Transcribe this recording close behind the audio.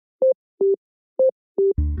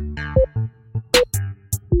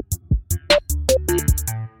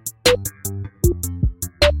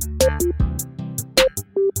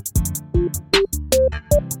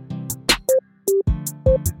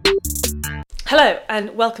Hello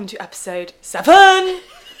and welcome to episode 7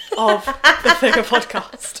 of the Figure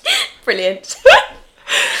Podcast. Brilliant.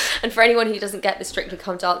 And for anyone who doesn't get the Strictly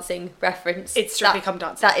Come Dancing reference, It's Strictly Come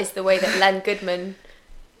Dancing. That is the way that Len Goodman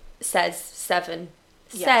says 7.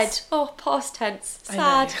 Yes. Said. Oh, past tense.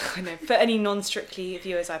 Sad. I know. For any non-Strictly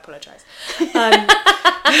viewers, I apologise.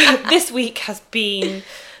 This week has been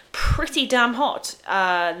pretty damn hot.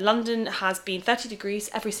 London has been 30 degrees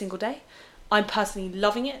every single day. I'm personally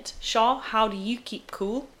loving it. Shah, how do you keep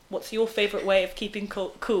cool? What's your favourite way of keeping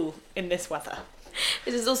cool in this weather?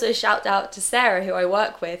 This is also a shout out to Sarah, who I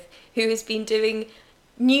work with, who has been doing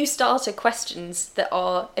new starter questions that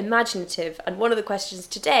are imaginative. And one of the questions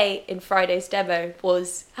today in Friday's demo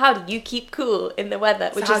was, how do you keep cool in the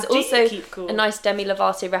weather? Which is also cool? A nice Demi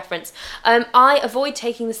Lovato reference. I avoid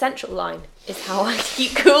taking the central line, is how I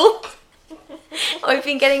keep cool. I've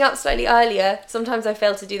been getting up slightly earlier. Sometimes I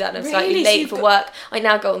fail to do that and I'm slightly late for work. I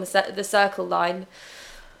now go on the circle line.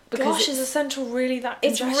 Gosh, is the central really that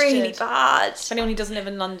congested? It's really bad. For anyone who doesn't live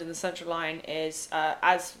in London, the central line is,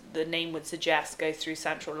 as the name would suggest, goes through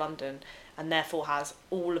central London and therefore has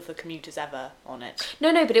all of the commuters ever on it.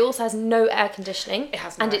 No, but it also has no air conditioning. It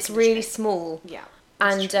has no and air it's really small. Yeah,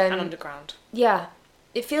 and underground. Yeah,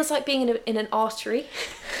 it feels like being in an artery.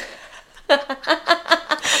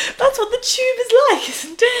 That's what the tube is like,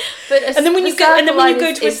 isn't it? But and then when you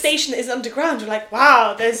go to a station that is underground, you're like,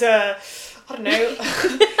 wow, there's a, I don't know,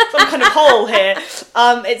 some kind of hole here.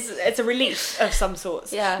 It's a relief of some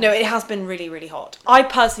sorts. Yeah. No, it has been really, really hot. I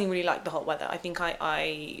personally really like the hot weather. I think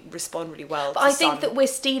I respond really well but to I think that we're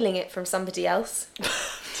stealing it from somebody else.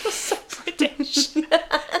 You're so British.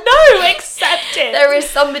 No, accept it. There is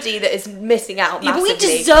somebody that is missing out massively. Yeah, but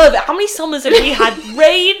we deserve it. How many summers have we had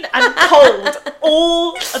rain and cold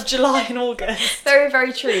all of July and August? Very,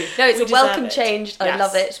 very true. No, it's We a welcome deserve it. change. I Yes.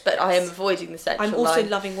 love it, but I am avoiding the central I'm also line.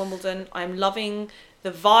 loving Wimbledon. I'm loving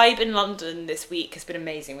the vibe in London this week has been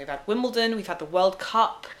amazing. We've had Wimbledon, we've had the World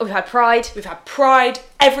Cup. We've had Pride. We've had Pride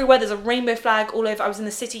everywhere. There's a rainbow flag all over. I was in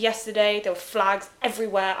the city yesterday. There were flags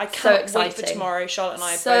everywhere. I cannot wait for tomorrow. Charlotte and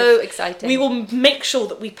I are So both exciting. We will make sure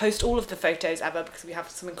that we post all of the photos ever because we have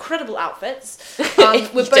some incredible outfits. We're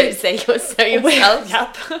both don't say you're so yourself.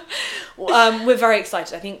 Yep. We're very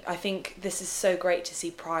excited. I think this is so great to see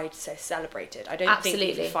Pride so celebrated. I don't think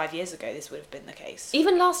even 5 years ago this would have been the case.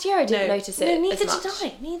 Even last year I didn't notice it neither as much.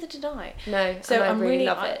 Neither did I. No, so and I I'm really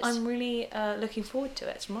love it. I'm really looking forward to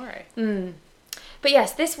it tomorrow. But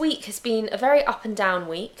yes, this week has been a very up and down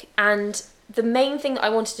week, and the main thing that I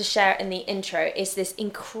wanted to share in the intro is this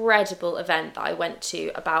incredible event that I went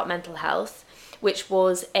to about mental health, which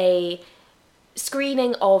was a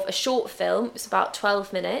screening of a short film. It's about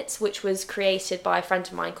 12 minutes, which was created by a friend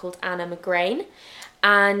of mine called Anna McGrain,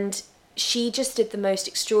 and she just did the most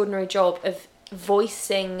extraordinary job of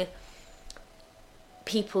voicing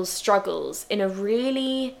people's struggles in a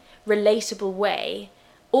really relatable way.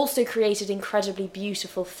 Also created incredibly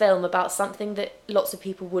beautiful film about something that lots of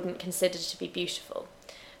people wouldn't consider to be beautiful.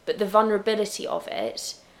 But the vulnerability of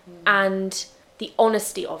it and the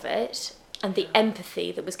honesty of it and the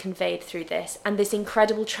empathy that was conveyed through this and this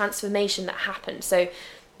incredible transformation that happened. So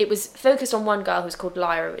it was focused on one girl who's called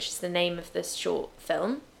Lyra, which is the name of this short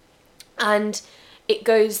film. And it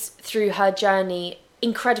goes through her journey,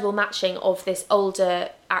 incredible matching of this older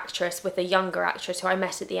actress with a younger actress who I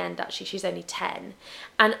met at the end. Actually, she's only 10,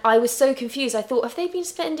 and I was so confused. I thought, have they been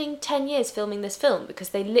spending 10 years filming this film, because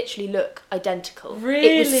they literally look identical? Really?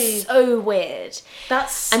 It was so weird.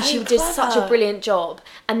 That's so and she did such a brilliant job.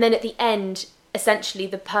 And then at the end, essentially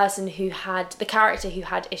the person who had the character who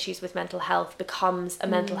had issues with mental health becomes a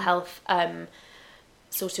mental health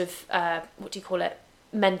sort of what do you call it,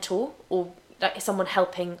 mentor, or like someone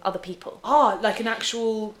helping other people. Oh, like an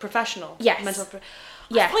actual professional. Yes.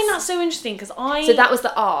 I find that so interesting because So that was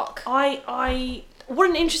the arc. What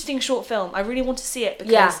an interesting short film. I really want to see it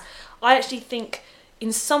because I actually think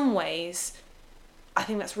in some ways, I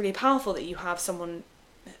think that's really powerful that you have someone,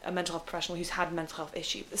 a mental health professional who's had mental health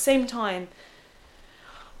issues. At the same time,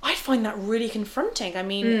 I find that really confronting. I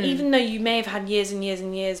mean, even though you may have had years and years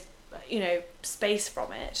and years, space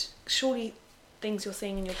from it, surely things you're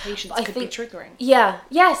seeing in your patients could be triggering. Yeah.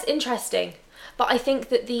 Yes, interesting. But I think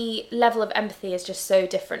that the level of empathy is just so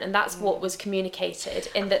different, and that's what was communicated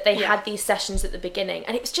in that they had these sessions at the beginning,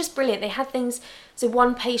 and it was just brilliant. They had things. So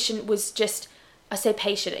one patient was just, I say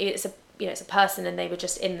patient, it's a person, and they were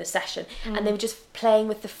just in the session, and they were just playing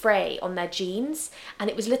with the fray on their jeans, and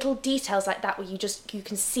it was little details like that where you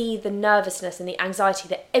can see the nervousness and the anxiety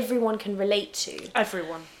that everyone can relate to.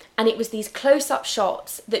 Everyone. And it was these close-up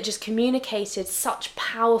shots that just communicated such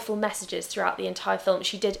powerful messages throughout the entire film.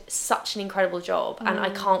 She did such an incredible job, and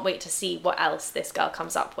I can't wait to see what else this girl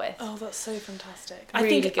comes up with. Oh, that's so fantastic.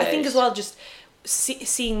 Really good. I think as well, just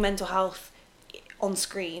seeing mental health on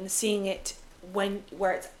screen, seeing it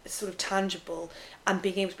where it's sort of tangible, and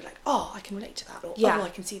being able to be like, oh, I can relate to that, or oh, I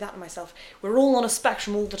can see that in myself. We're all on a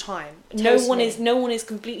spectrum all the time. Totally. No one is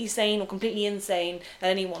completely sane or completely insane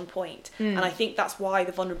at any one point. And I think that's why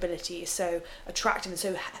the vulnerability is so attractive and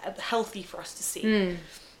so healthy for us to see.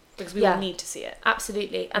 Because we all need to see it.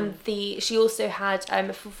 Absolutely. And she also had a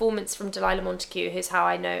performance from Delilah Montague, who's how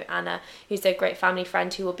I know Anna, who's a great family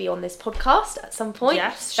friend who will be on this podcast at some point.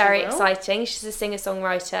 Yes, very exciting. She's a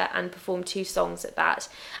singer-songwriter and performed 2 songs at that.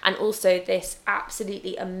 And also this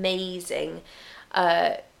absolutely amazing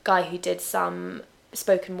guy who did some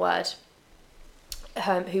spoken word,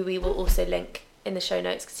 who we will also link in the show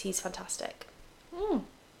notes because he's fantastic.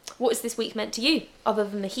 What has this week meant to you, other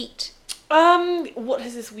than the heat? What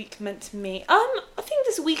has this week meant to me? I think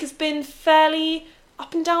this week has been fairly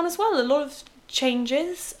up and down as well. A lot of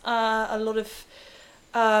changes, a lot of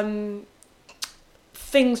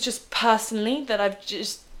things just personally that I've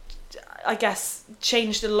just, I guess,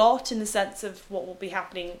 changed a lot in the sense of what will be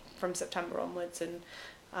happening from September onwards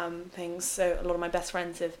and things. So a lot of my best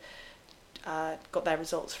friends have got their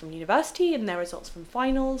results from university and their results from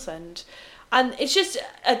finals, and it's just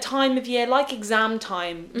a time of year, like exam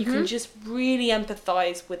time, you can just really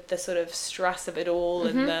empathise with the sort of stress of it all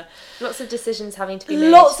and the... Lots of decisions having to be made.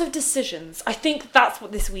 Lots of decisions. I think that's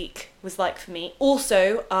what this week was like for me.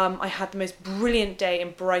 Also, I had the most brilliant day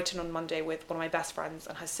in Brighton on Monday with one of my best friends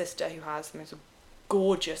and her sister, who has the most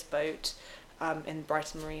gorgeous boat in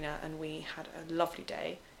Brighton Marina, and we had a lovely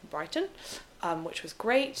day in Brighton, which was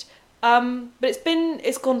great. But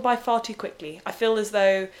it's gone by far too quickly. I feel as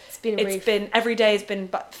though every day has been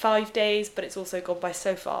but 5 days, but it's also gone by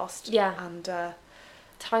so fast. Yeah. And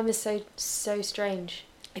time is so strange.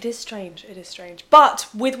 It is strange. But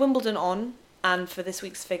with Wimbledon on, and for this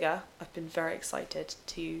week's figure, I've been very excited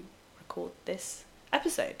to record this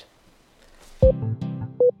episode.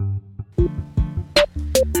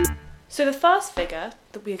 So the first figure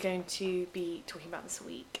that we're going to be talking about this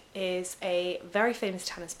week is a very famous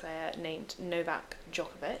tennis player named Novak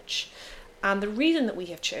Djokovic. And the reason that we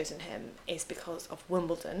have chosen him is because of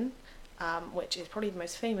Wimbledon, which is probably the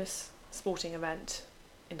most famous sporting event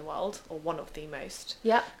in the world, or one of the most.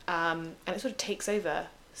 Yeah. And it sort of takes over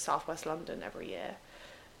southwest London every year.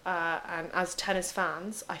 And as tennis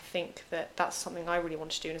fans, I think that that's something I really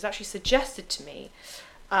want to do. And it's actually suggested to me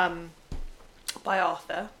by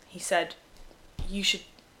Arthur. He said, you should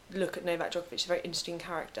look at Novak Djokovic, he's a very interesting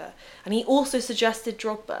character. And he also suggested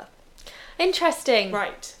Drogba. Interesting.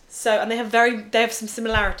 Right. So, and they have some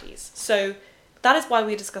similarities. So that is why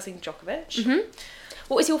we're discussing Djokovic.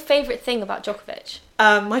 What was your favourite thing about Djokovic?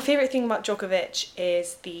 My favourite thing about Djokovic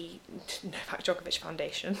is the Novak Djokovic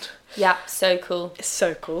Foundation. Yeah, so cool. It's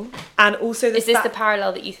so cool. And also is this the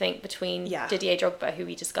parallel that you think between Didier Drogba, who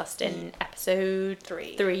we discussed in episode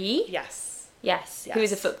 3? Yes. Who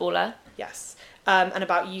is a footballer. Yes. And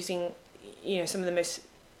about using, some of the most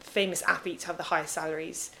famous athletes have the highest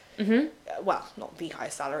salaries. Well, not the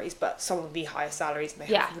highest salaries, but some of the highest salaries. And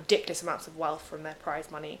they have ridiculous amounts of wealth from their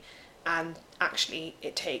prize money. And actually,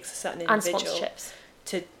 it takes a certain individual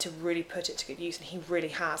to really put it to good use, and he really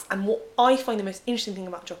has. And what I find the most interesting thing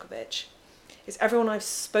about Djokovic is everyone I've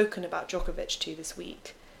spoken about Djokovic to this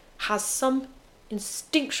week has some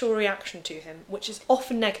instinctual reaction to him, which is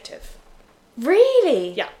often negative.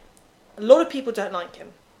 Really? Yeah. A lot of people don't like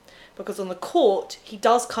him because on the court he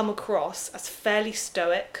does come across as fairly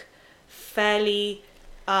stoic, fairly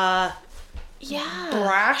brash,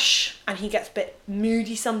 and he gets a bit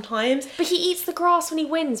moody sometimes. But he eats the grass when he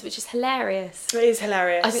wins, which is hilarious. It is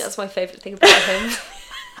hilarious. I think that's my favourite thing about him.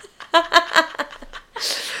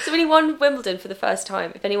 So when he won Wimbledon for the first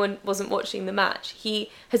time, if anyone wasn't watching the match, he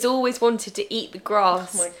has always wanted to eat the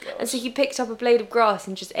grass. Oh my God. And so he picked up a blade of grass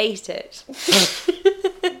and just ate it.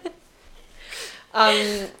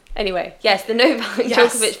 Anyway, yes, the Novak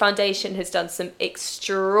Djokovic Foundation has done some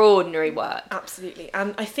extraordinary work. Absolutely.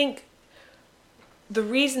 And I think the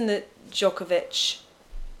reason that Djokovic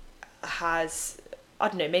has,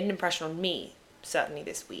 made an impression on me, certainly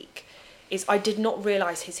this week, is I did not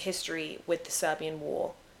realise his history with the Serbian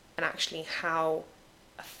War and actually how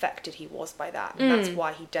affected he was by that. And that's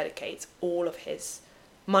why he dedicates all of his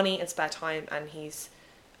money and spare time, and his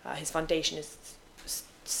foundation is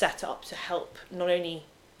set up to help not only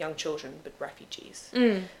young children, but refugees.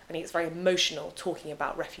 Mm. And he gets very emotional talking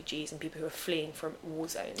about refugees and people who are fleeing from war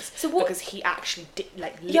zones. So what? Because he actually did,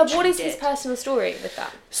 What is his personal story with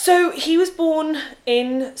that? So he was born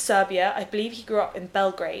in Serbia. I believe he grew up in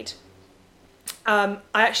Belgrade. I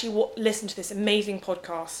actually listened to this amazing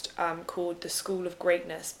podcast called The School of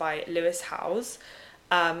Greatness by Lewis Howes.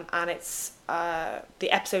 And it's the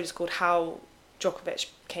episode is called How Djokovic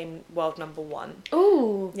became world number one.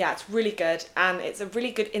 Ooh. Yeah, it's really good, and it's a really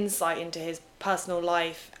good insight into his personal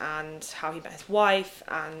life and how he met his wife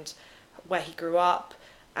and where he grew up.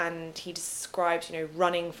 And he describes,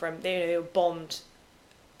 running from, they were bombed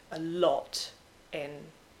a lot in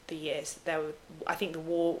the years. I think the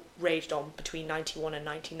war raged on between 91 and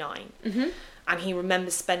 99. Mm-hmm. And he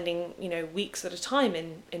remembers spending, weeks at a time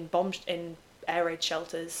in air raid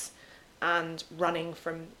shelters and running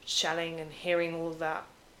from shelling and hearing all of that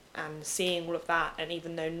and seeing all of that. And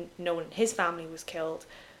even though no one in his family was killed,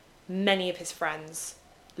 many of his friends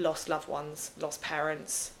lost loved ones, lost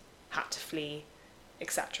parents, had to flee,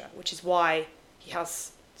 etc. Which is why he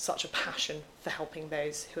has such a passion for helping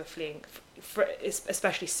those who are fleeing,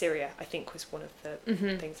 especially Syria, I think was one of the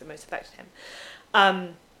things that most affected him.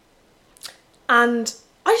 And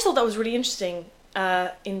I just thought that was really interesting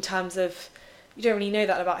in terms of, you don't really know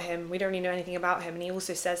that about him. We don't really know anything about him. And he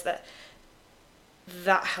also says that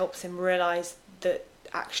helps him realise that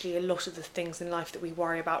actually a lot of the things in life that we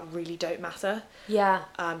worry about really don't matter. Yeah.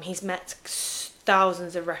 He's met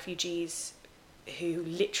thousands of refugees who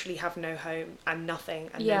literally have no home and nothing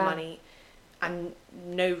and no money and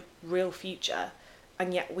no real future.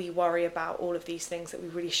 And yet we worry about all of these things that we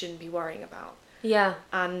really shouldn't be worrying about. Yeah.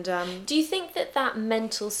 And do you think that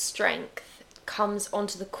mental strength comes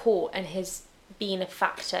onto the court and his being a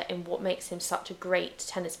factor in what makes him such a great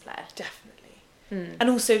tennis player? Definitely. And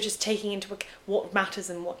also just taking into account what matters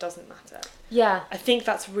and what doesn't matter. Yeah. I think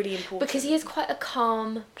that's really important. Because he is quite a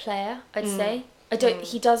calm player, I'd say.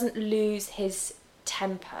 He doesn't lose his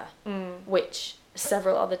temper, which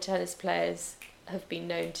several other tennis players have been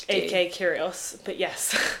known to do. A.K.A. Kyrgios, but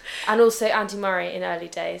yes. And also Andy Murray in early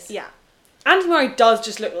days. Yeah. Andy Murray does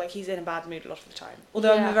just look like he's in a bad mood a lot of the time.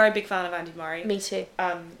 Although I'm Yeah. a very big fan of Andy Murray. Me too.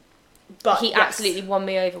 But he yes. absolutely won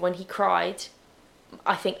me over when he cried.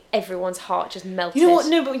 I think everyone's heart just melted. You know what?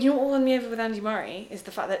 No, but you know what won me over with Andy Murray is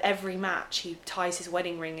the fact that every match he ties his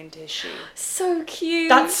wedding ring into his shoe. So cute.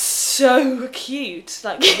 That's so cute.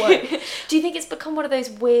 Like, whoa. Do you think it's become one of those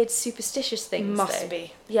weird superstitious things? Must though?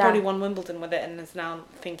 be. Yeah. Probably won Wimbledon with it and is now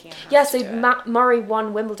thinking. Murray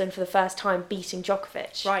won Wimbledon for the first time, beating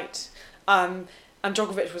Djokovic. Right. And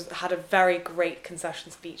Djokovic had a very great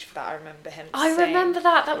concession speech for that. I remember him. I remember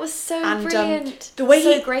that. That was so brilliant. The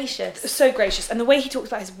way gracious. So gracious. And the way he talks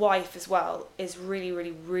about his wife as well is really,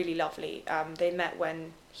 really, really lovely. They met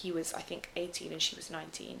when he was, I think, 18 and she was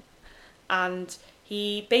 19. And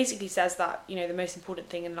he basically says that, the most important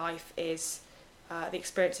thing in life is the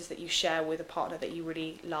experiences that you share with a partner that you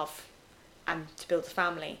really love and to build a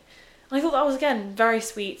family. And I thought that was, again, very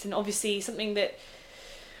sweet and obviously something that,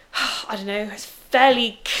 I don't know, it's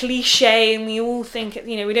fairly cliche and we all think,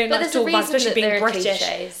 we don't like to talk about, especially being British.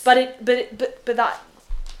 Cliches. But that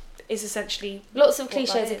is essentially lots of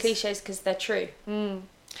cliches are cliches because they're true. And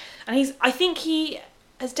I think he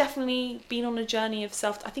has definitely been on a journey of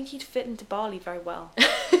I think he'd fit into Bali very well.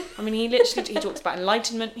 I mean, he talks about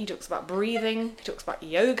enlightenment, he talks about breathing, he talks about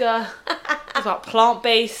yoga, he talks about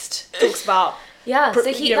plant-based, he talks about that's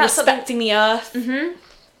respecting the earth.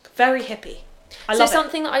 Very hippie.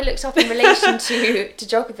 Something that I looked up in relation to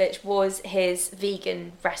Djokovic was his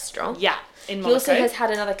vegan restaurant. Yeah, in Monaco. He also has had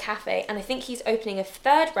another cafe, and I think he's opening a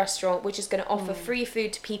third restaurant which is going to offer free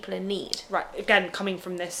food to people in need. Right, again, coming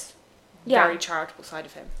from this very charitable side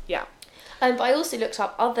of him. Yeah. But I also looked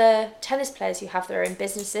up other tennis players who have their own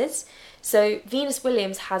businesses. So Venus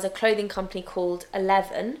Williams has a clothing company called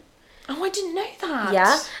 11. Oh, I didn't know that.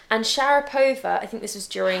 Yeah, and Sharapova, I think this was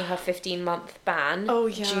during her 15-month ban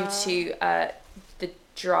due to the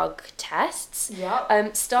drug tests,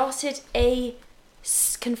 started a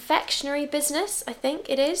confectionery business, I think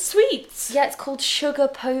it is. Sweets? Yeah, it's called Sugar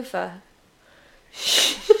Pova.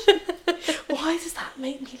 Why does that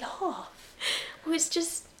make me laugh? Well, it's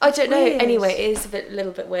just, I don't know. Anyway, it is a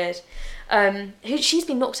little bit weird. She's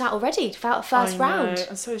been knocked out already, first round.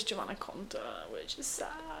 And so is Joanna Conta, which is sad.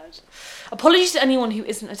 Apologies to anyone who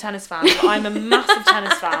isn't a tennis fan, but I'm a massive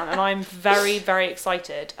tennis fan and I'm very, very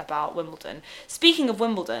excited about Wimbledon. Speaking of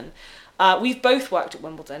Wimbledon, we've both worked at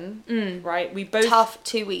Wimbledon, right? We both Tough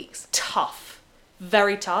 2 weeks. Tough.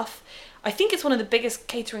 Very tough. I think it's one of the biggest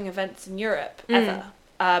catering events in Europe ever.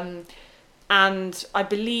 And I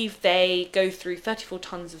believe they go through 34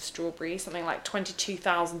 tons of strawberries, something like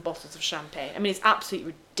 22,000 bottles of champagne. I mean, it's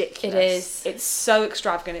absolutely ridiculous. It is. It's so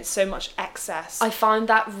extravagant. It's so much excess. I find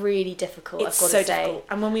that really difficult, It's I've got to so say. difficult.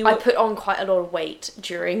 And when I put on quite a lot of weight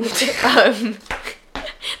during the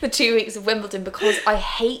 2 weeks of Wimbledon because I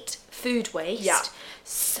hate food waste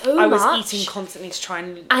so I much. was eating constantly to try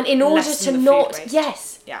and in order lessen to the not... food waste.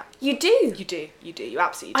 Yes. Yeah. You do. You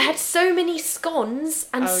absolutely do. I had so many scones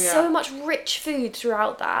and so much rich food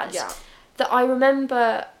throughout that. Yeah. That I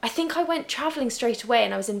remember, I think I went travelling straight away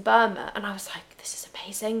and I was in Burma and I was like, this is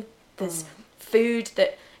amazing. There's food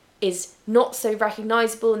that is not so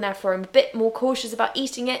recognisable and therefore I'm a bit more cautious about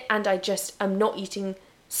eating it, and I just am not eating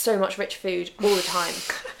so much rich food all the time.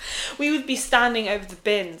 We would be standing over the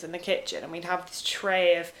bins in the kitchen and we'd have this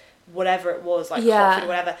tray of whatever it was, like hot food or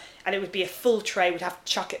whatever, and it would be a full tray. We'd have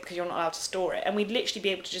to chuck it because you're not allowed to store it, and we'd literally be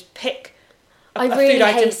able to just pick a really food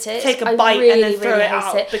item, hate it. take a I bite really, and then throw really it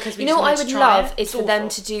out hate it. because we You know just what I wanted would to try love it. is It's for them awful.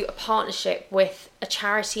 to do a partnership with a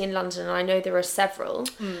charity in London, and I know there are several,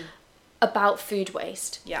 about food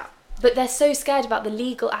waste. Yeah. But they're so scared about the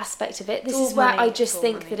legal aspect of it. This It's is all where money, I it's just all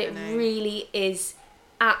think money, that it I know. really is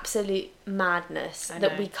absolute madness I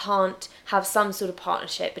that know. we can't have some sort of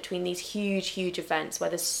partnership between these huge events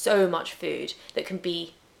where there's so much food that can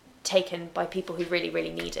be taken by people who really,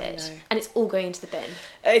 really need it. know. And it's all going into the bin.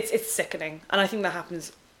 It's sickening, and I think that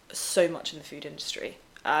happens so much in the food industry.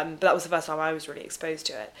 But that was the first time I was really exposed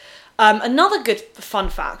to it. Another good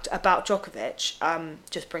fun fact about Djokovic,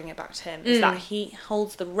 just bringing it back to him, is that he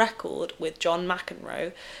holds the record with John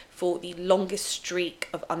McEnroe for the longest streak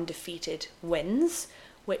of undefeated wins,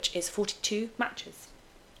 which is 42 matches.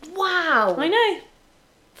 Wow! I know.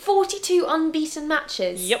 42 unbeaten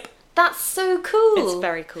matches. Yep. That's so cool. It's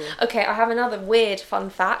very cool. Okay, I have another weird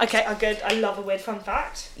fun fact. Okay, good. I love a weird fun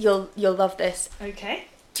fact. You'll love this. Okay.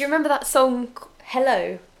 Do you remember that song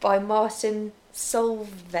Hello by Martin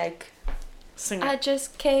Solveig? Sing it. I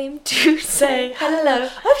just came to say hello.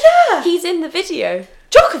 Oh yeah. He's in the video.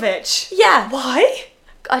 Djokovic. Yeah. Why?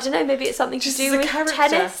 I don't know, maybe it's something Just to as do a with character.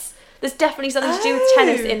 tennis. There's definitely something to do with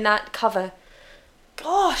tennis in that cover.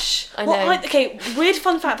 Gosh. I know. Okay, weird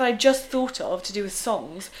fun fact that I just thought of to do with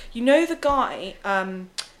songs. You know the guy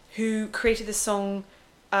who created the song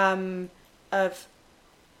of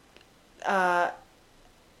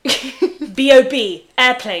B.O.B.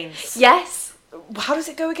 Airplanes. Yes. How does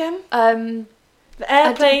it go again? The I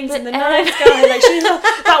airplanes did in the the night sky. Like,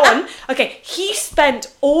 that one. Okay, he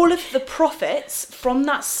spent all of the profits from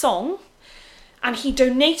that song and he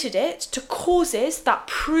donated it to causes that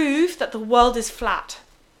prove that the world is flat.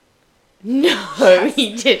 No,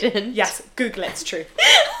 he didn't. Yes, Google it, it's true.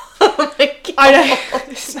 Oh my god. I know.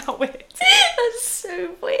 Isn't that weird? That's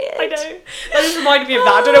so weird. I know. That just reminded me of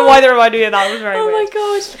that. I don't know why they reminded me of that. It was very Oh weird.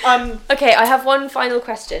 my god. Okay, I have one final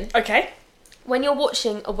question. Okay. When you're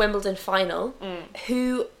watching a Wimbledon final,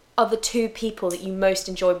 who are the two people that you most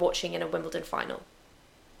enjoy watching in a Wimbledon final?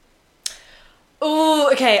 Oh,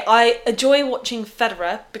 okay. I enjoy watching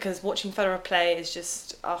Federer because watching Federer play is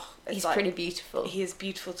just, He's pretty beautiful. He is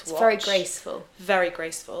beautiful to It's watch. very graceful. Very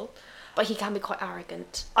graceful. But he can be quite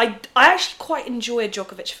arrogant. I actually quite enjoy a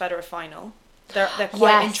Djokovic-Federer final. They're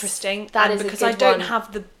quite interesting. That and is a because good I don't one.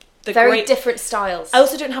 have the Very great, different styles. I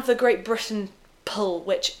also don't have the Great Britain pull,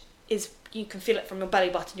 which is you can feel it from your belly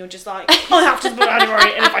button. You're just like, I have to support Andy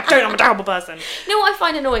Murray, and if I don't, I'm a terrible person. You know what I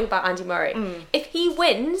find annoying about Andy Murray? If he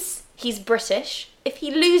wins, he's British. If he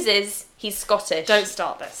loses, he's Scottish. Don't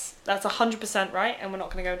start this. That's 100% right, and we're not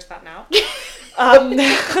going to go into that now.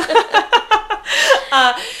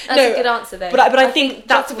 That's a good answer, though. But I think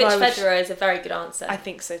that's what I would... Federer is a very good answer. I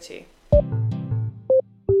think so too.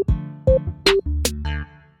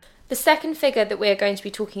 The second figure that we're going to be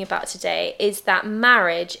talking about today is that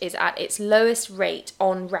marriage is at its lowest rate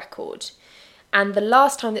on record. And the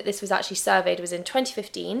last time that this was actually surveyed was in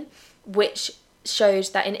 2015, which showed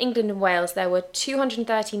that in England and Wales there were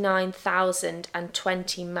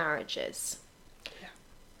 239,020 marriages. Yeah.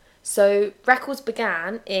 So records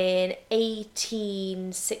began in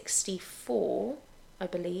 1864, I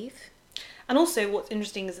believe. And also what's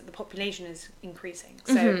interesting is that the population is increasing.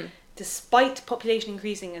 So despite population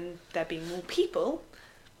increasing and there being more people,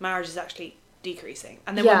 marriage is actually decreasing.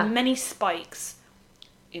 And there were many spikes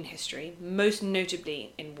in history, most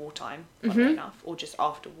notably in wartime, funnily enough, or just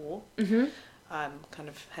after war. Kind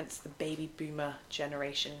of hence the baby boomer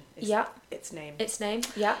generation is its name.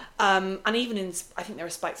 And even in, I think there were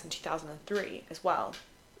spikes in 2003 as well.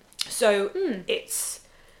 So it's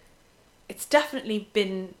definitely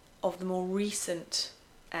been of the more recent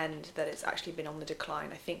end that it's actually been on the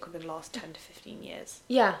decline, I think, within the last 10 to 15 years.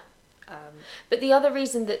 Yeah. But the other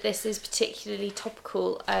reason that this is particularly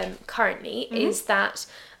topical currently is that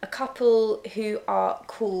a couple who are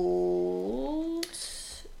called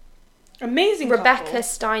amazing Rebecca couple.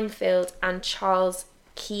 Steinfeld and Charles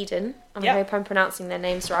Keedon, I hope I'm pronouncing their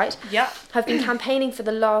names right, have been campaigning for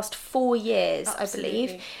the last 4 years,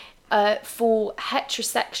 Absolutely. I believe, for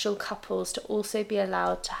heterosexual couples to also be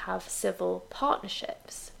allowed to have civil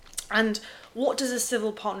partnerships. And what does a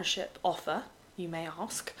civil partnership offer, you may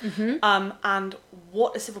ask? And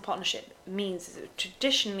what a civil partnership means is that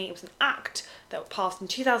traditionally it was an act that was passed in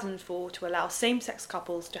 2004 to allow same-sex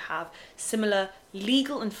couples to have similar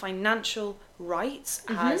legal and financial rights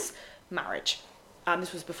as marriage.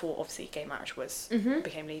 This was before, obviously, gay marriage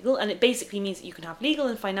became legal, and it basically means that you can have legal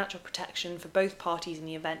and financial protection for both parties in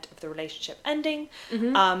the event of the relationship ending.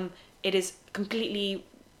 It is completely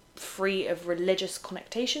free of religious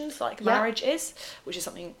connotations like marriage is, which is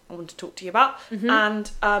something I want to talk to you about. And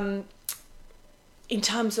in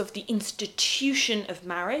terms of the institution of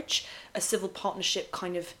marriage, a civil partnership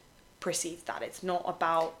kind of precedes that. It's not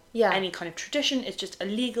about any kind of tradition, it's just a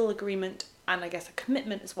legal agreement and I guess a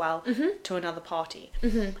commitment as well to another party.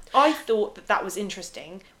 I thought that was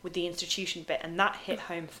interesting with the institution bit, and that hit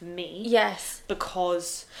home for me. Yes.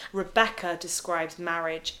 Because Rebecca describes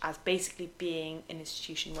marriage as basically being an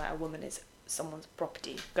institution where a woman is someone's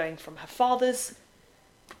property, going from her father's,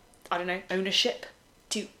 ownership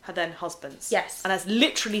to her then husband's. Yes. And as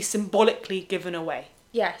literally symbolically given away.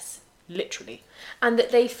 Yes. Literally. And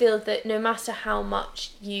that they feel that no matter how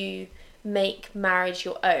much you make marriage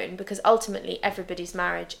your own, because ultimately everybody's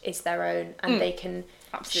marriage is their own, and they can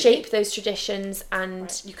shape those traditions,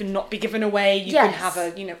 and you can not be given away. You can have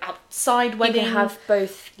a outside wedding. You can have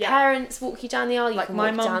both parents walk you down the aisle. You can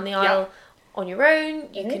walk down the aisle on your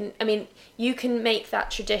own. You can. You can make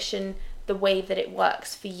that tradition the way that it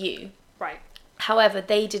works for you. Right. However,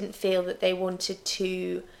 they didn't feel that they wanted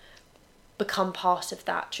to become part of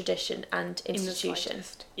that tradition and institution.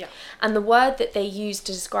 And the word that they use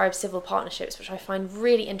to describe civil partnerships, which I find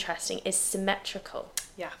really interesting, is symmetrical.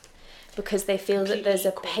 Yeah. Because they feel that there's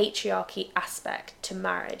a patriarchy aspect to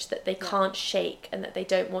marriage that they can't shake and that they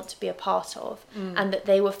don't want to be a part of, and that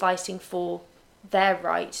they were fighting for their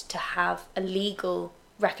right to have a legal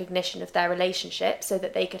recognition of their relationship so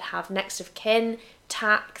that they could have next of kin,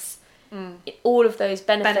 tax, all of those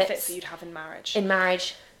benefits that you'd have in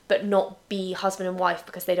marriage. But not be husband and wife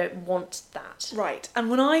because they don't want that. Right. And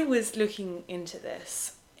when I was looking into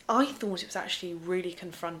this, I thought it was actually really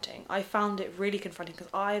confronting. I found it really confronting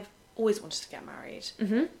because I've always wanted to get married.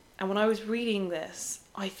 And when I was reading this,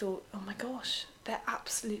 I thought, oh my gosh, they're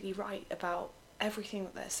absolutely right about everything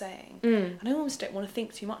that they're saying. And I almost don't want to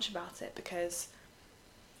think too much about it because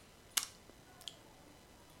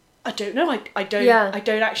I don't know. I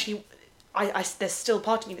don't actually... there's still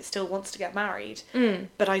part of me that still wants to get married,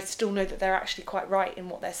 but I still know that they're actually quite right in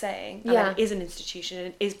what they're saying. And that it is an institution, and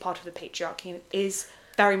it is part of the patriarchy, and it is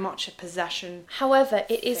very much a possession. However,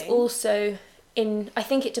 it is also I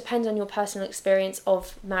think it depends on your personal experience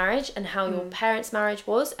of marriage and how your parents' marriage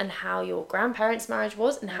was and how your grandparents' marriage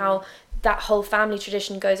was and how that whole family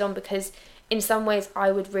tradition goes on, because in some ways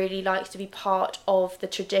I would really like to be part of the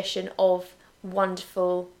tradition of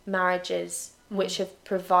wonderful marriages which have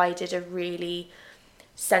provided a really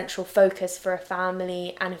central focus for a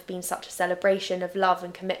family and have been such a celebration of love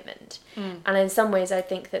and commitment. And in some ways I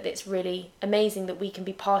think that it's really amazing that we can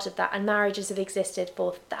be part of that, and marriages have existed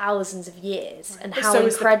for thousands of years, and how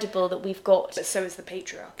incredible that we've got. But so is the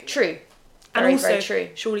patriarchy. True. And very, also, very true.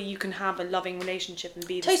 Surely you can have a loving relationship and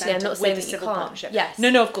be the Totally, I'm centre not saying with a that you civil can't. partnership. Yes.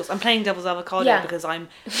 No, of course. I'm playing devil's avocado because I've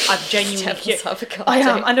genuinely... Devil's avocado. I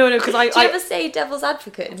am. I know, because Do you ever say devil's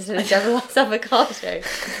advocate instead of devil's avocado?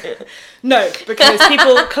 No, because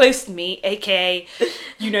people close to me, aka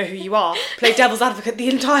you know who you are, play devil's advocate the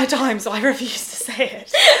entire time, so I refuse to say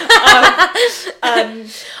it.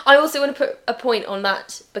 I also want to put a point on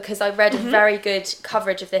that because I read a very good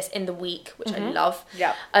coverage of this in The Week, which I love,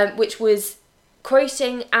 which was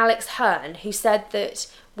quoting Alex Hearn, who said that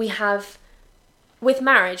with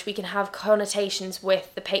marriage we can have connotations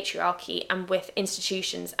with the patriarchy and with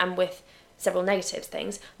institutions and with several negative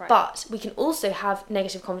things, but we can also have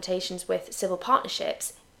negative connotations with civil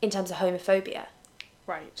partnerships in terms of homophobia.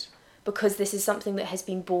 Right. Because this is something that has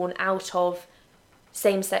been born out of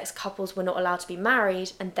same-sex couples were not allowed to be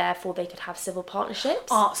married, and therefore they could have civil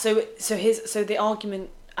partnerships. So the argument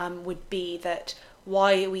would be that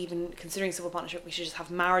why are we even considering civil partnership? We should just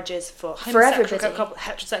have marriages for heterosexual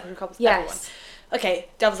couples, everyone. Okay,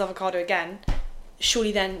 devil's avocado again.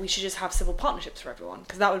 Surely then we should just have civil partnerships for everyone,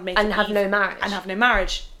 because that would make and have no marriage. And have no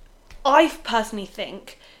marriage. I personally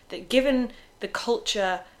think that given the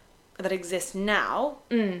culture that exists now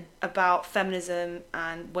about feminism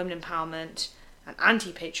and women empowerment and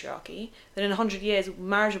anti-patriarchy, then in 100 years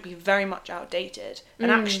marriage will be very much outdated.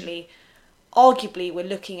 And actually, arguably, we're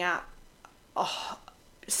looking at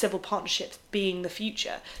civil partnerships being the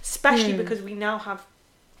future, especially because we now have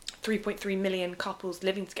 3.3 million couples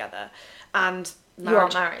living together and who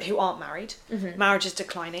aren't married. Marriage is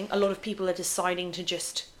declining. A lot of people are deciding to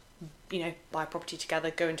just, buy a property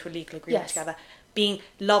together, go into a legal agreement together.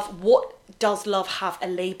 What does love have a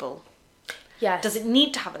label? Yes. Does it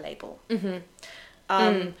need to have a label?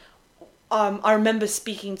 I remember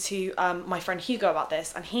speaking to my friend Hugo about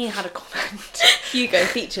this, and he had a comment. Hugo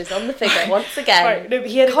features on the figure once again. Right, no, but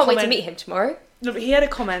he had a Can't comment. wait to meet him tomorrow. No, but he had a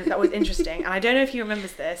comment that was interesting, and I don't know if he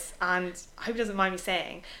remembers this, and I hope he doesn't mind me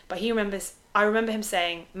saying, but I remember him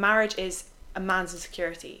saying, marriage is a man's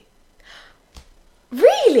insecurity.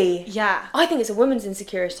 Really? Yeah. I think it's a woman's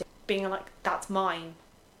insecurity. Being like, that's mine,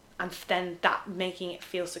 and then that making it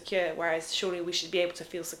feel secure, whereas surely we should be able to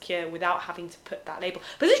feel secure without having to put that label.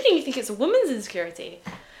 But I don't think it's a woman's insecurity.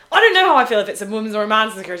 I don't know how I feel if it's a woman's or a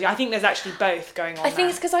man's insecurity. I think there's actually both going on. I think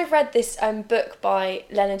it's because I've read this book by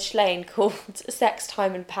Leonard Shlain called Sex,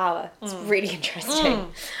 Time and Power. It's really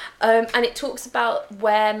interesting. And it talks about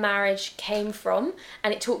where marriage came from,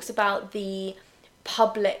 and it talks about the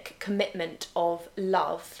public commitment of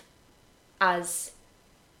love as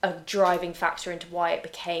a driving factor into why it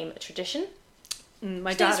became a tradition.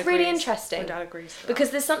 My dad agrees. Really interesting. My dad agrees.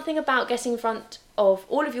 Because there's something about getting in front of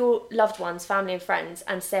all of your loved ones, family and friends,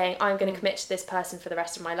 and saying, I'm going to commit to this person for the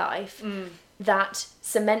rest of my life, that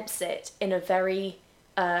cements it in a very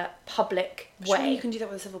public way. Surely you can do that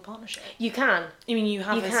with a civil partnership. You can. I mean, you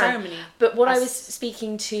have a ceremony. But what I was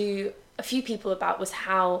speaking to a few people about was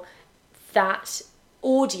how that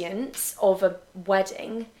audience of a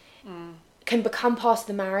wedding can become part of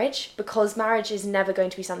the marriage, because marriage is never going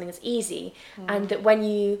to be something that's easy, and that when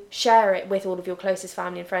you share it with all of your closest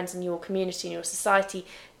family and friends in your community and your society,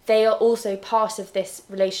 they are also part of this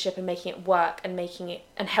relationship and making it work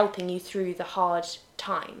and helping you through the hard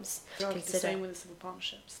times. It's the same with a civil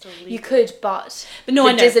partnership. Still legal. You could, but no,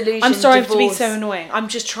 I know. I'm sorry divorce... to be so annoying. I'm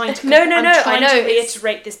just trying to. I'm trying to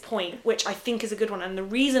reiterate this point, which I think is a good one, and the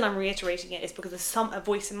reason I'm reiterating it is because there's a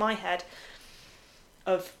voice in my head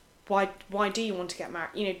of why do you want to get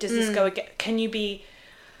married? Does this go again? Can you be,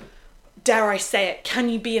 dare I say it, can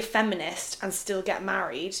you be a feminist and still get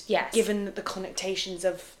married? Yes. Given the connotations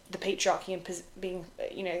of the patriarchy and being,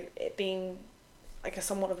 it being like a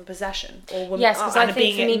somewhat of a possession, or women, yes, because I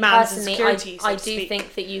think for me personally, I do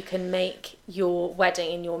think that you can make your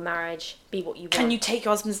wedding and your marriage be what you want. Can you take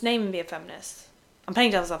your husband's name and be a feminist? I'm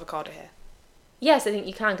playing devil's avocado here. Yes, I think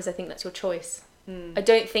you can, because I think that's your choice. I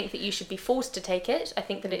don't think that you should be forced to take it. I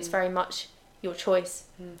think that it's very much your choice.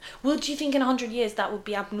 Well, do you think in 100 years that would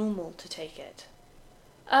be abnormal to take it?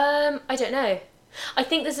 I don't know. I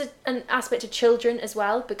think there's an aspect of children as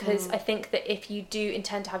well, because I think that if you do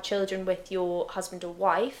intend to have children with your husband or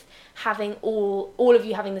wife, having all of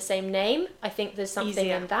you having the same name, I think there's something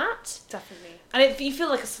in that. Definitely. And you feel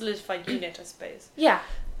like a solidified unit, I suppose. Yeah.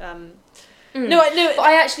 No, but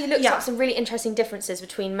I actually looked up some really interesting differences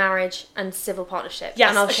between marriage and civil partnership. Yes,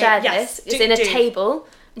 and I'll share this. It's in a table.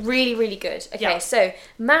 Really, really good. Okay, so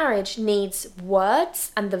marriage needs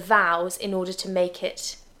words and the vows in order to make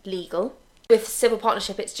it legal. With civil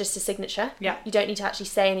partnership, it's just a signature. Yeah. You don't need to actually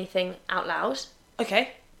say anything out loud.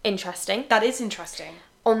 Okay. Interesting. That is interesting.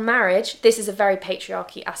 On marriage, this is a very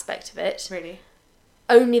patriarchy aspect of it. Really?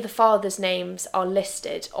 Only the father's names are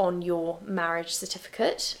listed on your marriage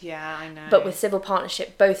certificate. Yeah, I know. But with civil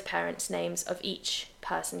partnership, both parents' names of each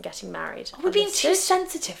person getting married. We're being too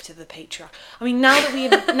sensitive to the patriarchy. I mean, now that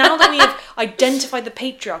we have identified the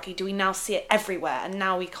patriarchy, do we now see it everywhere, and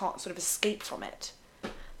now we can't sort of escape from it?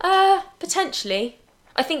 Potentially.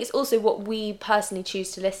 I think it's also what we personally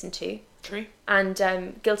choose to listen to. True. And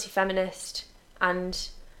Guilty Feminist and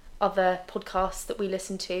other podcasts that we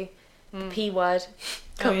listen to. The P word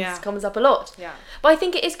comes up a lot. Yeah. But I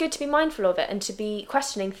think it is good to be mindful of it and to be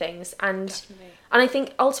questioning things. And I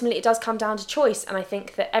think ultimately it does come down to choice. And I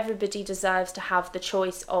think that everybody deserves to have the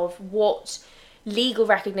choice of what legal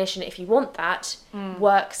recognition, if you want that,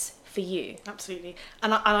 works for you. Absolutely.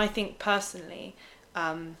 And I think personally,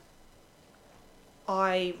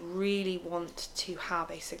 I really want to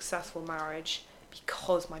have a successful marriage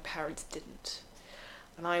because my parents didn't.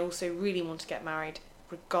 And I also really want to get married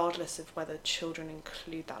regardless of whether children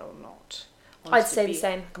include that or not. I'd say the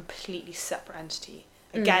same. A completely separate entity.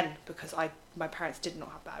 Again, because my parents did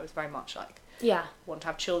not have that. I was very much like, want to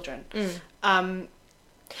have children.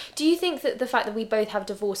 Do you think that the fact that we both have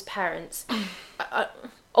divorced parents,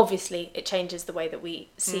 obviously it changes the way that we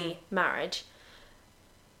see marriage,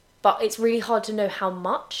 but it's really hard to know how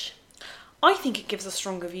much? I think it gives us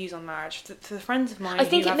stronger views on marriage. For the friends of mine, I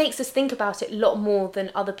think it makes us think about it a lot more than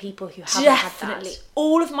other people who haven't definitely had that.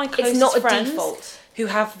 All of my closest It's not a friends default. who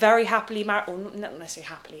have very happily married, or not necessarily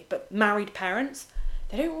happily, but married parents,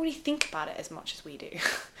 they don't really think about it as much as we do.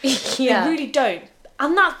 Yeah. They really don't.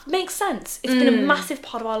 And that makes sense. It's been a massive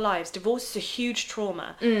part of our lives. Divorce is a huge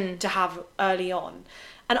trauma to have early on.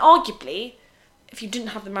 And arguably, if you didn't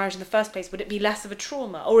have the marriage in the first place, would it be less of a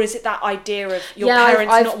trauma? Or is it that idea of your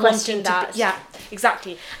parents I've not wanting to... that. Yeah,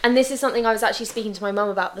 exactly. And this is something I was actually speaking to my mum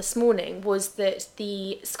about this morning, was that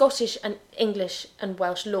the Scottish and English and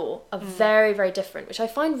Welsh law are very, very different, which I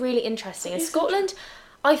find really interesting. And Scotland,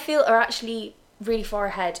 I feel, are actually really far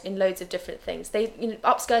ahead in loads of different things.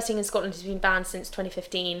 Upskirting in Scotland has been banned since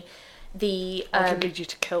 2015. Arguably due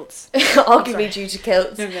to kilts. Arguably due to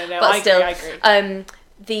kilts. No, but I still, agree.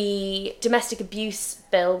 The domestic abuse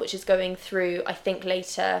bill, which is going through, I think,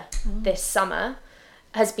 later this summer,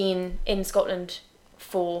 has been in Scotland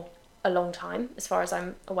for a long time, as far as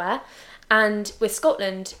I'm aware. And with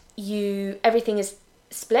Scotland, everything is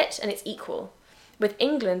split and it's equal. With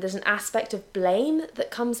England, there's an aspect of blame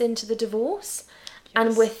that comes into the divorce.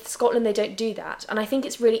 And with Scotland, they don't do that. And I think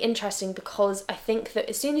it's really interesting because I think that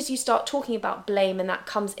as soon as you start talking about blame and that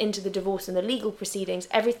comes into the divorce and the legal proceedings,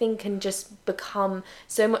 everything can just become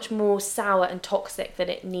so much more sour and toxic than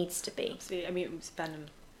it needs to be. Absolutely. I mean, it was venom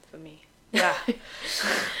for me. Yeah. It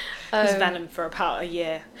was venom for about a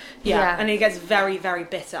year. Yeah. And it gets very, very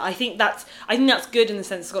bitter. I think that's good in the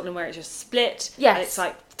sense of Scotland where it's just split. Yes. And it's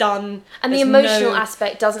like done. And the emotional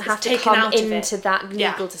aspect doesn't have to come into that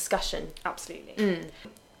legal discussion. Absolutely.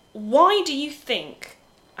 Why do you think,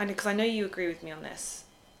 and because I know you agree with me on this,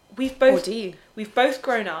 we've both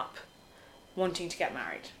grown up wanting to get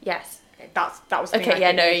married. Yes. Okay, that was the okay.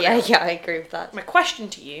 thing I agree with that. My question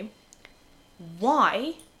to you: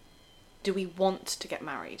 why do we want to get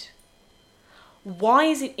married? Why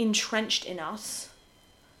is it entrenched in us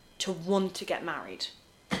to want to get married?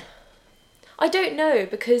 I don't know,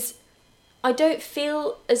 because I don't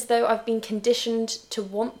feel as though I've been conditioned to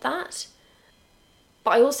want that,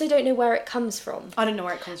 but I also don't know where it comes from. I don't know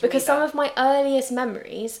where it comes from because either. Some of my earliest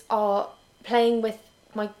memories are playing with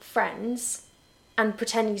my friends and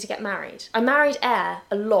pretending to get married. I married Air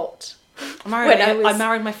a lot. I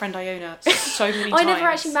married my friend Iona so many times. I never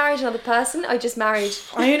actually married another person. I just married...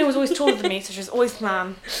 Iona was always taller than me, so she was always the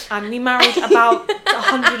man. And we married about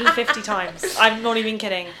 150 times. I'm not even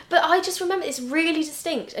kidding. But I just remember it's really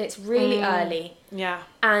distinct and it's really early. Yeah.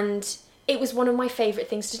 And it was one of my favourite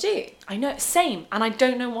things to do. I know, same. And I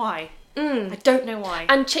don't know why. I don't know why.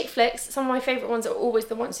 And chick flicks, some of my favourite ones are always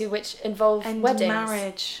the ones which involve weddings.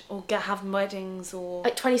 Marriage, or have weddings, or...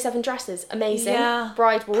 Like 27 Dresses, amazing. Yeah.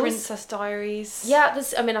 Bride Wars. Princess Diaries. Yeah,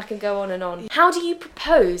 I can go on and on. How do you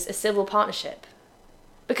propose a civil partnership?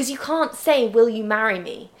 Because you can't say, will you marry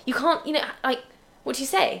me? You can't, what do you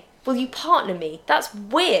say? Will you partner me? That's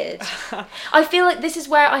weird. I feel like this is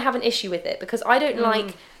where I have an issue with it, because I don't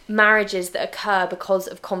like marriages that occur because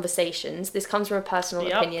of conversations. This comes from a personal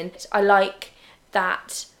opinion. I like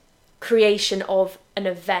that creation of an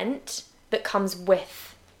event that comes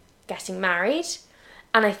with getting married,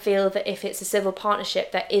 and I feel that if it's a civil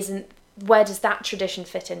partnership, where does that tradition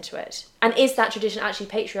fit into it? And is that tradition actually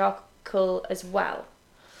patriarchal as well?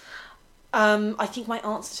 I think my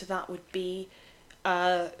answer to that would be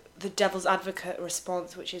the devil's advocate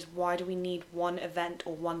response, which is, why do we need one event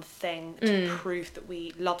or one thing to prove that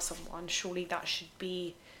we love someone? Surely that should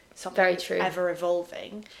be something very that's true. Ever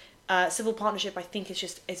evolving. Civil partnership, I think,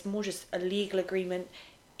 it's more just a legal agreement.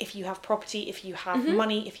 If you have property, if you have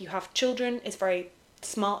money, if you have children, it's very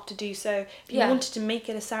smart to do so. If you wanted to make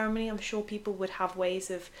it a ceremony, I'm sure people would have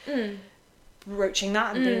ways of broaching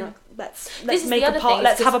that and being like,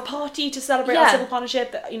 let's have a party to celebrate our civil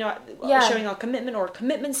partnership, showing our commitment, or a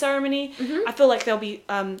commitment ceremony. I feel like there'll be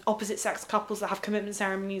opposite sex couples that have commitment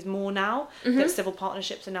ceremonies more now that civil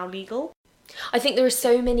partnerships are now legal. I think there are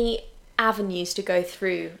so many avenues to go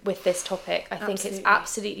through with this topic. I think it's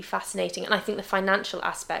absolutely fascinating, and I think the financial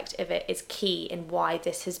aspect of it is key in why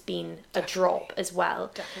this has been a drop as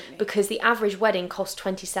well. Definitely. Because the average wedding cost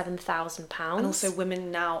 £27,000. And also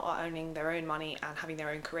women now are owning their own money and having their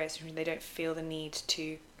own careers. They don't feel the need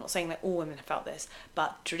to, not saying that all women have felt this,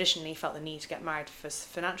 but traditionally felt the need to get married for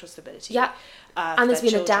financial stability. Yeah. And there's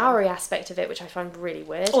been a dowry aspect of it, which I find really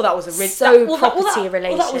weird. Oh, that was property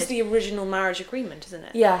related. Well, that was the original marriage agreement, isn't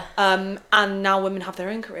it? Yeah. And now women have their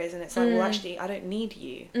own careers, and it's like, well, actually, I don't need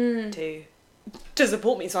you to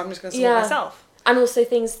support me, so I'm just going to support myself. And also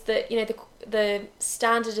things that, the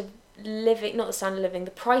standard of living, not the standard of living,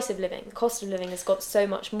 the price of living, the cost of living has got so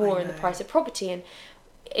much more in the price of property. And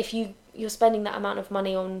if you're spending that amount of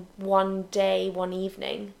money on one day, one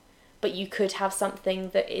evening, but you could have something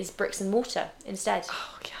that is bricks and mortar instead.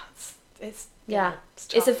 Oh, yeah.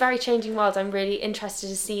 It's a very changing world. I'm really interested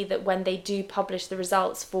to see that when they do publish the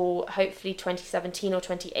results for hopefully 2017 or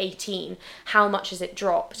 2018, how much has it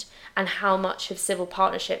dropped and how much have civil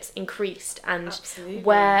partnerships increased, and Absolutely.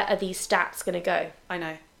 Where are these stats going to go? I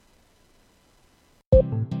know.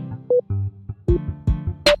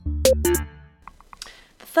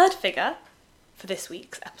 The third figure for this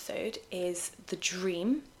week's episode is The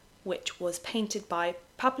Dream, which was painted by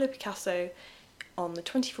Pablo Picasso on the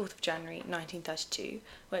 24th of January 1932,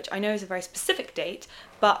 which I know is a very specific date,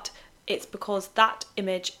 but it's because that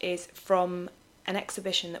image is from an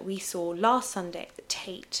exhibition that we saw last Sunday at the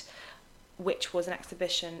Tate, which was an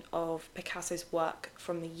exhibition of Picasso's work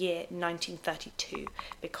from the year 1932,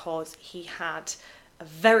 because he had a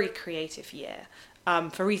very creative year,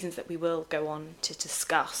 for reasons that we will go on to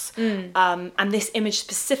discuss. And this image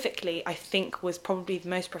specifically, I think, was probably the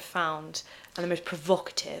most profound and the most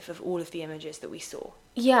provocative of all of the images that we saw.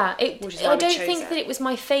 Yeah, I don't think that it was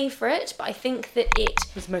my favourite, but I think that it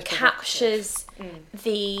captures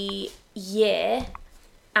the year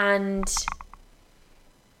and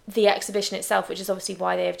the exhibition itself, which is obviously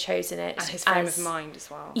why they have chosen it. And his frame of mind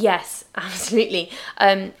as well. Yes, absolutely.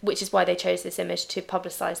 Which is why they chose this image to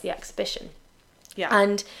publicise the exhibition. Yeah.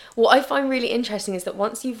 And what I find really interesting is that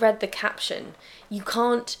once you've read the caption, you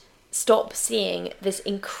can't stop seeing this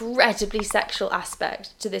incredibly sexual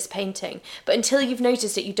aspect to this painting. But until you've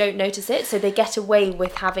noticed it, you don't notice it. So they get away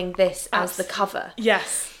with having this as the cover.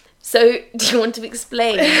 Yes. So do you want to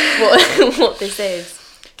explain what this is?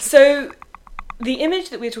 So the image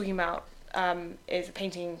that we're talking about is a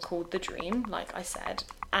painting called The Dream, like I said.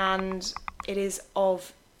 And it is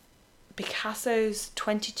of Picasso's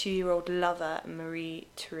 22-year-old lover,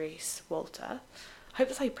 Marie-Thérèse Walter. I hope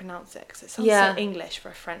that's how you pronounce it, because it sounds so English for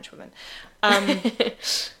a French woman.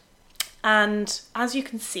 And as you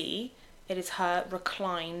can see, it is her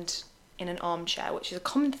reclined in an armchair, which is a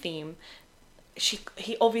common theme.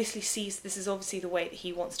 He obviously sees, this is obviously the way that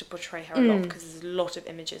he wants to portray her a lot, because there's a lot of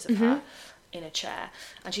images of her in a chair.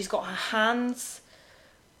 And she's got her hands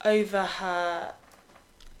over her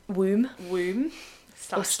womb.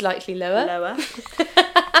 Or slightly lower.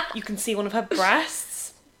 You can see one of her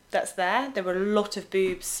breasts that's there. There were a lot of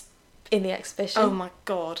boobs in the exhibition. Oh my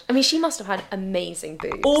god. I mean, she must have had amazing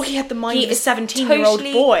boobs. Or he had the mind of a 17-year-old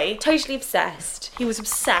boy. Totally obsessed. He was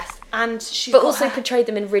obsessed. And she also portrayed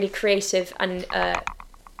them in really creative and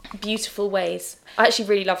beautiful ways. I actually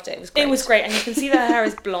really loved it. It was great. And you can see that her hair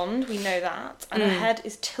is blonde. We know that. And her head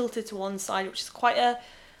is tilted to one side, which is quite a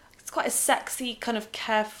sexy, kind of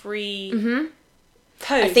carefree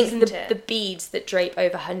pose, I think the beads that drape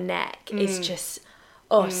over her neck is just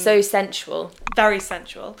so sensual. Very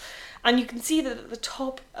sensual. And you can see that at the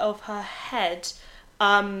top of her head,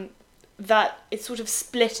 that it's sort of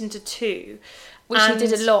split into two. Which he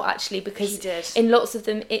did a lot, actually, because in lots of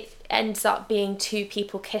them it ends up being two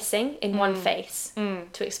people kissing in one face,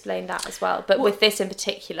 to explain that as well. But with this in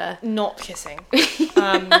particular... Not kissing.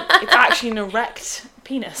 It's actually an erect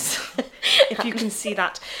penis, if you can see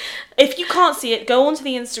that. If you can't see it, go onto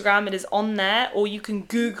the Instagram, it is on there, or you can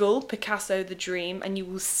Google Picasso The Dream and you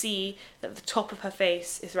will see that the top of her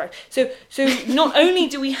face is erect. So not only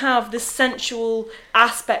do we have the sensual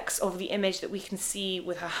aspects of the image that we can see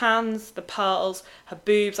with her hands, the pearls, her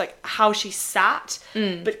boobs, like how she sat,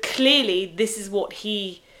 but clearly this is what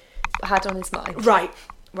he had on his mind. Right.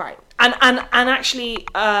 And actually,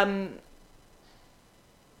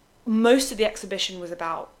 most of the exhibition was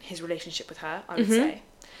about his relationship with her, I would say.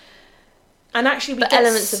 And actually, we get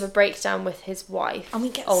elements of a breakdown with his wife, and we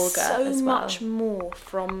get Olga, so as well. much more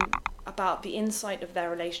from about the insight of their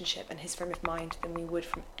relationship and his frame of mind than we would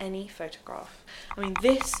from any photograph. I mean,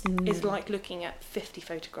 this is like looking at 50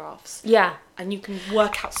 photographs. Yeah. And you can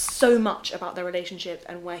work out so much about their relationship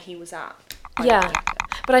and where he was at.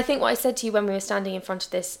 But I think what I said to you when we were standing in front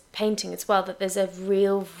of this painting as well, that there's a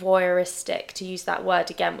real voyeuristic, to use that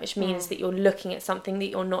word again, which means that you're looking at something that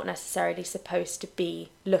you're not necessarily supposed to be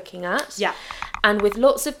looking at. Yeah. And with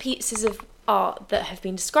lots of pieces of art that have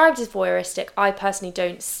been described as voyeuristic, I personally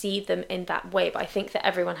don't see them in that way, but I think that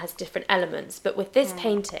everyone has different elements. But with this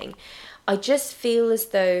painting, I just feel as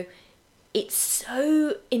though it's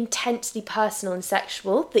so intensely personal and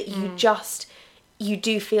sexual that you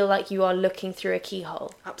do feel like you are looking through a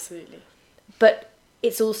keyhole. Absolutely. But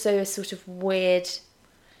it's also a sort of weird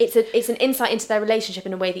it's an insight into their relationship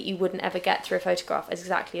in a way that you wouldn't ever get through a photograph,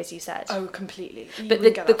 exactly as you said. Oh, completely. But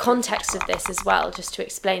the context of this as well, just to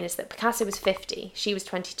explain, is that Picasso was 50, she was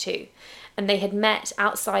 22, and they had met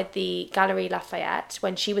outside the Galerie Lafayette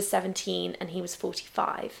when she was 17 and he was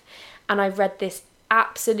 45. And I read this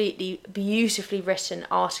absolutely beautifully written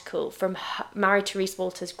article from Marie-Therese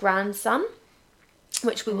Walter's grandson,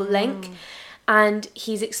 which we will link. And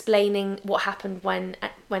he's explaining what happened when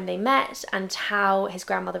they met and how his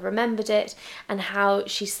grandmother remembered it, and how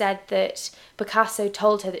she said that Picasso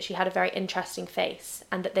told her that she had a very interesting face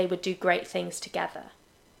and that they would do great things together.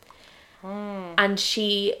 And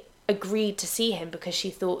she agreed to see him because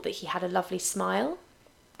she thought that he had a lovely smile.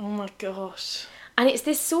 Oh my gosh. And it's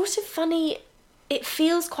this sort of funny... It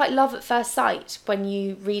feels quite love at first sight when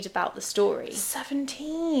you read about the story.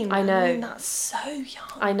 17. I know. I mean, that's so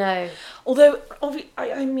young. I know. Although,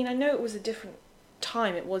 I mean, I know it was a different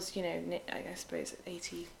time. It was, I suppose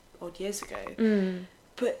 80 odd years ago.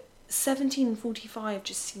 But 17 and 45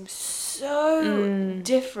 just seems so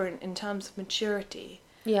different in terms of maturity.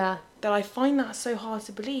 Yeah. That I find that so hard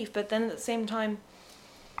to believe. But then at the same time...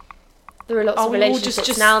 There are lots of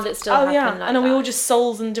relationships now that still happen like that. And are we all just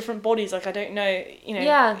souls in different bodies? Like, I don't know,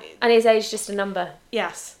 Yeah, and is age just a number?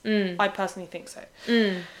 Yes, I personally think so.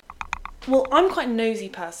 Well, I'm quite a nosy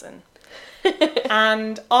person.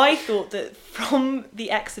 And I thought that from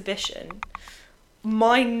the exhibition,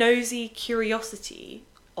 my nosy curiosity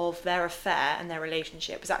of their affair and their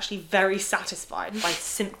relationship was actually very satisfied by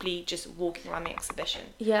simply just walking around the exhibition.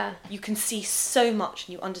 Yeah. You can see so much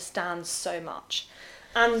and you understand so much.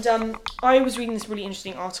 And I was reading this really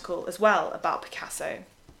interesting article as well about Picasso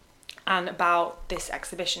and about this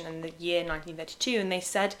exhibition in the year 1932, and they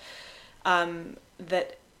said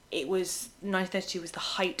that it was 1932 was the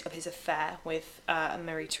height of his affair with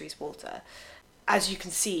Marie-Therese Walter. As you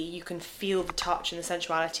can see, you can feel the touch and the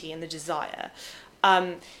sensuality and the desire.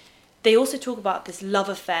 They also talk about this love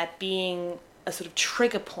affair being a sort of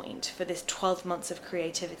trigger point for this 12 months of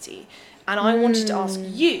creativity. And I wanted to ask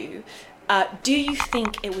you... do you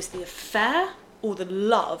think it was the affair or the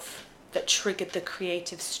love that triggered the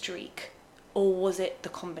creative streak? Or was it the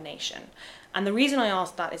combination? And the reason I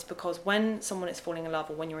asked that is because when someone is falling in love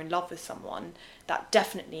or when you're in love with someone, that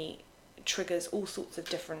definitely triggers all sorts of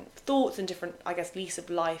different thoughts and different, I guess, lease of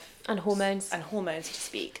life. And hormones. And hormones, so to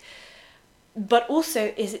speak. But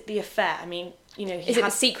also, is it the affair? I mean, is it the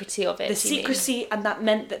secrecy of it? The secrecy, and that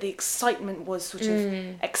meant that the excitement was sort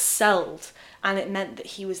of excelled, and it meant that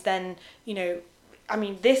he was then, I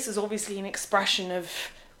mean, this is obviously an expression of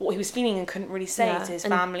what he was feeling and couldn't really say to his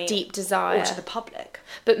family, deep desire, or to the public.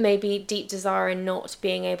 But maybe deep desire in not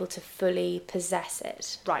being able to fully possess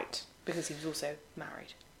it. Right, because he was also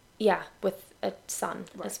married. Yeah, with a son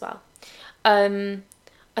as well.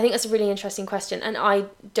 I think that's a really interesting question, and I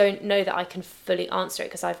don't know that I can fully answer it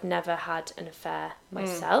because I've never had an affair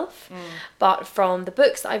myself. But from the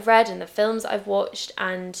books that I've read and the films that I've watched,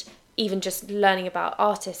 and even just learning about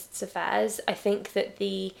artists' affairs, I think that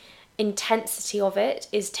the intensity of it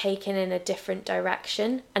is taken in a different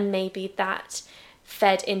direction, and maybe that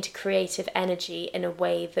fed into creative energy in a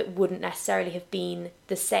way that wouldn't necessarily have been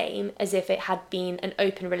the same as if it had been an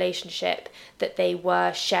open relationship that they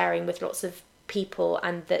were sharing with lots of people,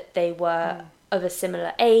 and that they were of a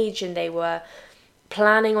similar age and they were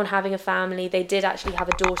planning on having a family. They did actually have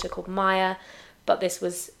a daughter called Maya, but this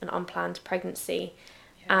was an unplanned pregnancy.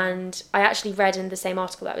 And I actually read in the same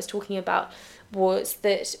article that I was talking about was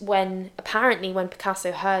that when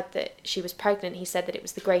Picasso heard that she was pregnant, he said that it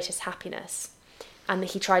was the greatest happiness, and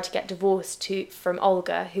that he tried to get divorced from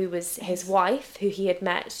Olga, who was his wife, who he had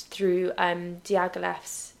met through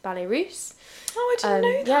Diaghilev's Ballet Russe. Oh, I didn't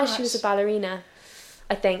know that. Yeah, she was a ballerina,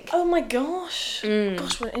 I think. Oh my gosh.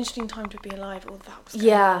 Gosh, what an interesting time to be alive. All that was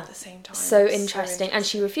going on at the same time. So interesting. And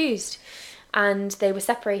she refused. And they were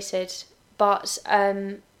separated. But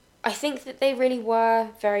I think that they really were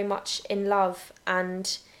very much in love.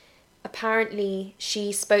 And apparently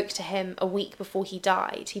she spoke to him a week before he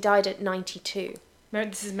died. He died at 92.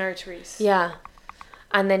 This is Marie-Therese. Yeah.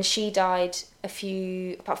 And then she died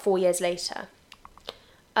about 4 years later.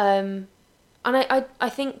 And I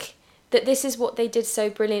think that this is what they did so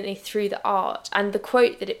brilliantly through the art. And the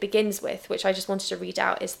quote that it begins with, which I just wanted to read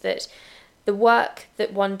out, is that the work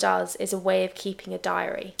that one does is a way of keeping a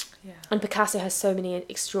diary. Yeah. And Picasso has so many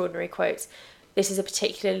extraordinary quotes. This is a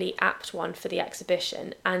particularly apt one for the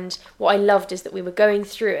exhibition. And what I loved is that we were going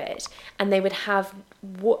through it and they would have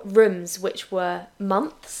rooms which were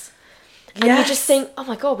months. And you just think, oh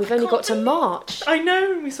my God, we've only got to March. I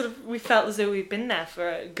know. We felt as though we'd been there for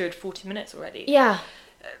a good 40 minutes already. Yeah.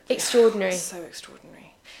 Extraordinary. So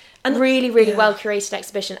extraordinary. And really, really well curated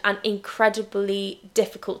exhibition, and incredibly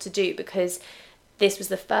difficult to do, because this was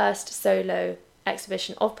the first solo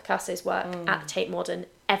exhibition of Picasso's work at the Tate Modern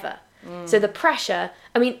ever. So the pressure,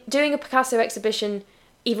 I mean, doing a Picasso exhibition,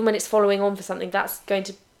 even when it's following on for something, that's going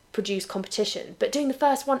to produce competition. But doing the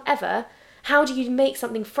first one ever, how do you make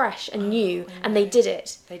something fresh and new? And they did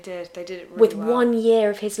it. They did it really with well. 1 year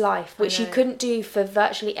of his life, which you couldn't do for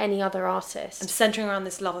virtually any other artist. And centering around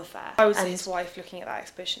this love affair. If I was his wife looking at that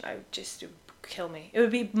exhibition, it would kill me. It would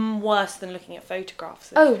be worse than looking at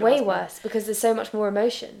photographs. Way worse, because there's so much more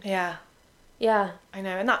emotion. Yeah. Yeah. I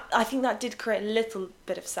know, and I think that did create a little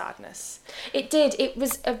bit of sadness. It did. It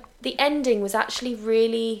was the ending was actually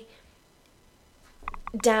really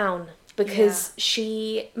down, because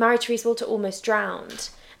Mary Therese Walter almost drowned,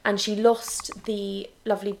 and she lost the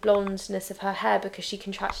lovely blondness of her hair because she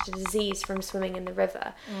contracted a disease from swimming in the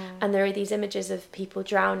river. And there are these images of people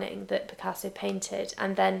drowning that Picasso painted,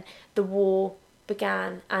 and then the war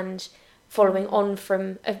began, and following on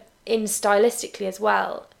from in stylistically as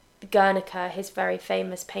well, Guernica, his very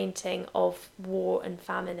famous painting of war and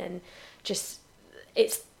famine, and just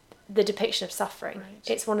it's the depiction of suffering. Right.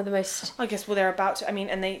 It's one of the most. I guess they're about to. I mean,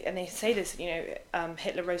 and they say this.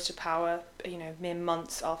 Hitler rose to power. Mere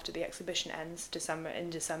months after the exhibition ends, December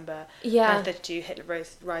 1932. Hitler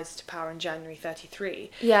rises to power in January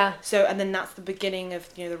 1933. Yeah. So, and then that's the beginling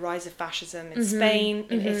of the rise of fascism in Spain,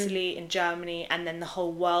 in Italy, in Germany, and then the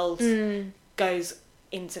whole world goes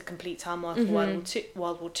into complete turmoil for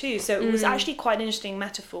World War II. So it was actually quite an interesting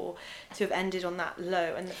metaphor to have ended on that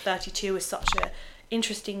low, and that 32 was such a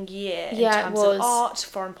interesting year in terms of art,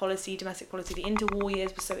 foreign policy, domestic policy. The interwar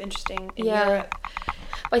years were so interesting in Europe.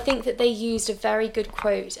 I think that they used a very good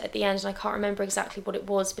quote at the end, and I can't remember exactly what it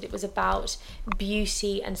was, but it was about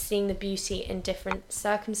beauty and seeing the beauty in different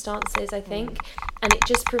circumstances, I think. And it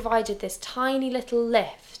just provided this tiny little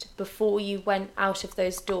lift before you went out of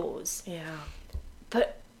those doors. Yeah.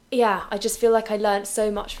 But yeah, I just feel like I learnt so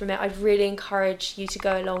much from it. I'd really encourage you to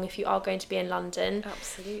go along if you are going to be in London.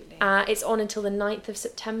 Absolutely. It's on until the 9th of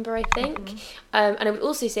September, I think. And I would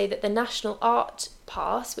also say that the National Art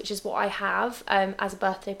Pass, which is what I have as a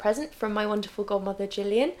birthday present from my wonderful godmother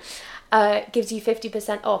Gillian, gives you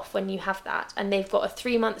 50% off when you have that. And they've got a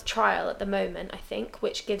 3-month trial at the moment, I think,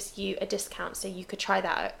 which gives you a discount. So you could try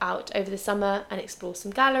that out over the summer and explore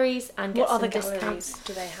some galleries and get some discounts. What other galleries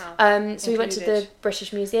do they have? So we went to the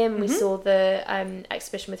British Museum. We saw the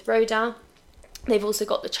exhibition with Rodin. They've also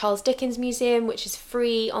got the Charles Dickens Museum, which is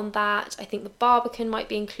free on that. I think the Barbican might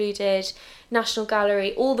be included. National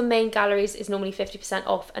Gallery, all the main galleries is normally 50%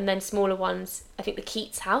 off, and then smaller ones, I think the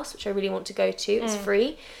Keats House, which I really want to go to, is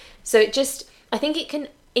free. So I think it can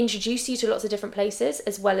introduce you to lots of different places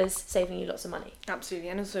as well as saving you lots of money. Absolutely,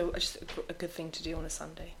 and also just a good thing to do on a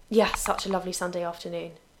Sunday. Yeah, such a lovely Sunday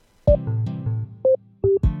afternoon.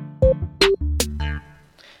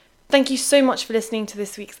 Thank you so much for listening to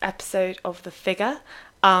this week's episode of The Figure.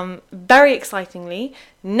 Very excitingly,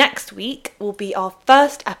 next week will be our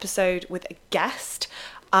first episode with a guest.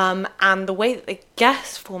 And the way that the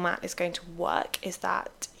guest format is going to work is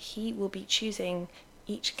that he will be choosing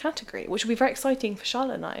each category, which will be very exciting for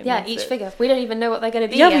Charlotte and I. Yeah, each figure. We don't even know what they're going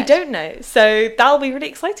to be yet. we don't know. So that'll be really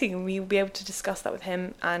exciting, and we'll be able to discuss that with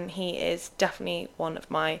him. And he is definitely one of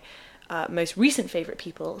my most recent favourite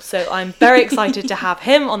people. So I'm very excited to have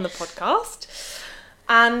him on the podcast.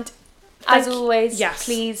 And as always,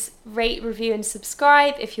 please rate, review and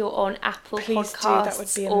subscribe if you're on Apple Podcasts that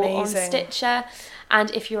would be or on Stitcher.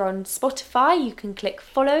 And if you're on Spotify, you can click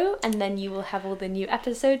follow, and then you will have all the new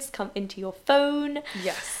episodes come into your phone.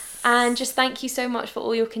 Yes. And just thank you so much for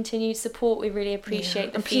all your continued support. We really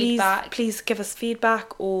appreciate the feedback. Please give us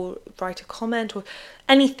feedback or write a comment or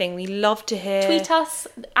anything. We love to hear. Tweet us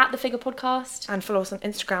at The Figure Podcast. And follow us on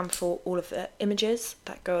Instagram for all of the images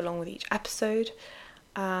that go along with each episode.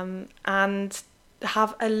 And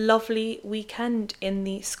have a lovely weekend in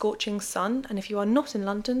the scorching sun. And if you are not in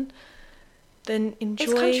London, then enjoy.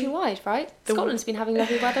 It's countrywide, right? Scotland's been having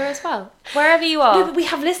lovely weather as well. Wherever you are. No, but we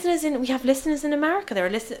have listeners in America. There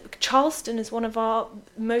are Charleston is one of our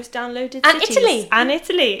most downloaded cities. And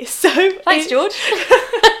Italy. So thanks, George.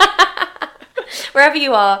 Wherever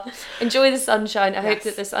you are, enjoy the sunshine. I hope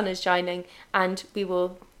that the sun is shining, and we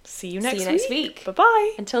will see you next week. week. Bye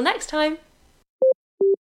bye. Until next time.